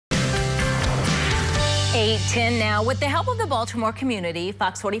8:10 now. With the help of the Baltimore community,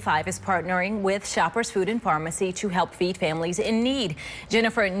 Fox 45 is partnering with Shoppers Food and Pharmacy to help feed families in need.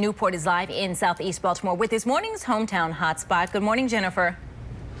 Jennifer Newport is live in Southeast Baltimore with this morning's hometown hotspot. Good morning, Jennifer.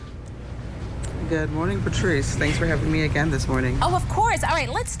 Good morning, Patrice. Thanks for having me again this morning. Oh, of course. All right,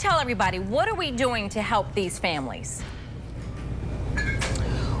 let's tell everybody, what are we doing to help these families?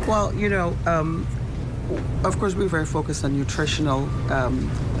 Well, you know, of course, we're very focused on nutritional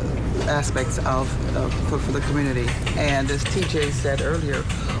aspects for the community. And as TJ said earlier,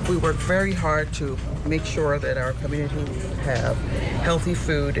 we work very hard to make sure that our community have healthy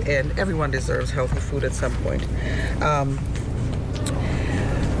food, and everyone deserves healthy food at some point.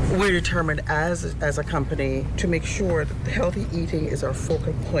 We're determined as a company to make sure that healthy eating is our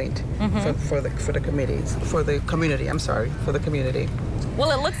focal point for the community. I'm sorry, for the community.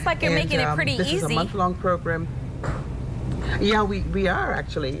 Well, it looks like you're making it pretty easy. This is a month-long program. Yeah, we are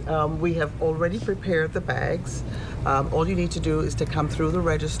actually. We have already prepared the bags. All you need to do is to come through the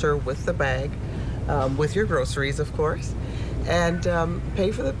register with the bag, with your groceries, of course, and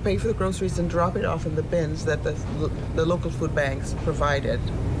pay for the groceries and drop it off in the bins that the local food banks provided.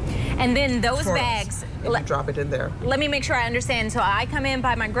 And then those bags, drop it in there. Let me make sure I understand. So I come in,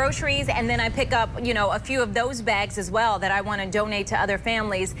 buy my groceries, and then I pick up, you know, a few of those bags as well that I want to donate to other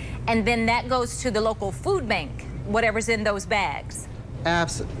families, and then that goes to the local food bank, whatever's in those bags.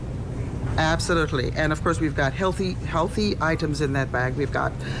 Absolutely. And of course, we've got healthy items in that bag. We've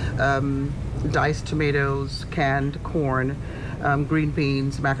got diced tomatoes, canned corn, green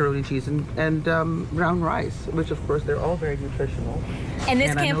beans, macaroni and cheese, and brown rice, which of course they're all very nutritional. And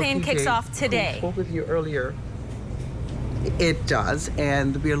this campaign kicks off today. I spoke with you earlier. It does,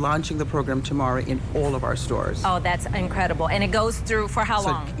 and we're launching the program tomorrow in all of our stores. Oh, that's incredible. And it goes through for how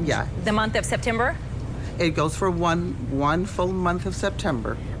long? Yeah. The month of September? It goes for one full month of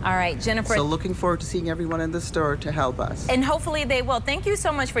September. All right, Jennifer. So looking forward to seeing everyone in the store to help us. And hopefully they will. Thank you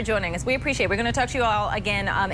so much for joining us. We appreciate it. We're going to talk to you all again